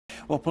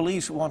Well,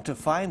 police want to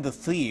find the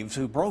thieves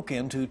who broke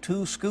into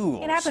 2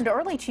 schools. It happened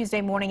early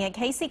Tuesday morning at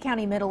Casey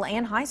County Middle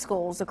and High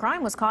Schools. The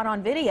crime was caught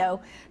on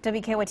video.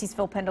 WKYT's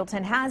Phil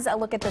Pendleton has a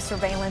look at the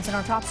surveillance in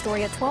our top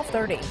story at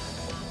 12:30.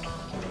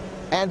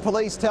 And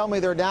police tell me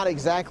they're not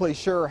exactly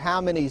sure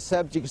how many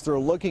subjects they're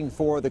looking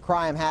for. The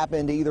crime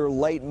happened either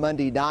late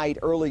Monday night,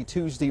 early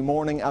Tuesday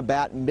morning,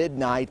 about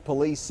midnight.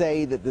 Police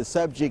say that the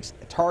subjects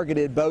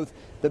targeted both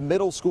the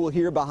middle school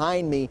here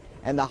behind me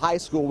and the high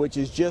school, which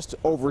is just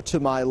over to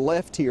my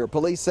left here.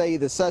 Police say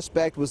the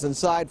suspect was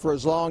inside for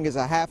as long as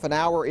a half an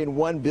hour in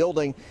one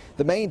building.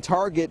 The main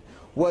target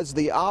was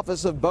the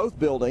office of both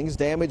buildings.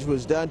 Damage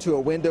was done to a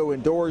window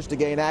and doors to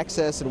gain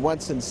access, and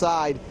once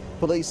inside,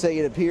 police say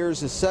it appears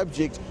the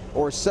subject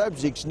or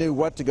subjects knew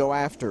what to go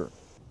after.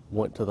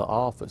 Went to the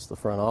office, the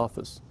front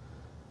office,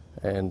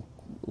 and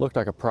looked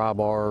like a pry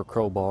bar or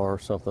crowbar or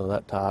something of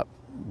that type.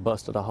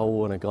 Busted a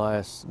hole in a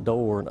glass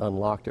door and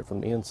unlocked it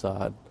from the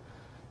inside.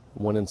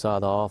 Went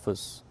inside the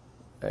office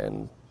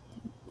and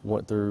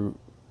went through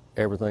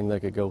everything they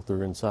could go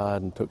through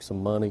inside and took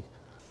some money.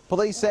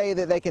 Police say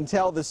that they can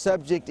tell the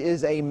subject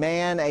is a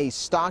man, a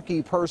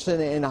stocky person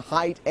in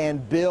height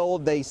and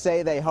build. They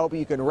say they hope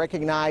you can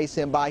recognize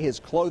him by his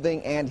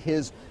clothing and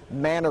his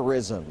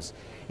mannerisms.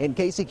 In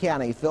Casey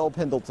County, Phil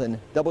Pendleton,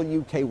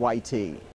 WKYT.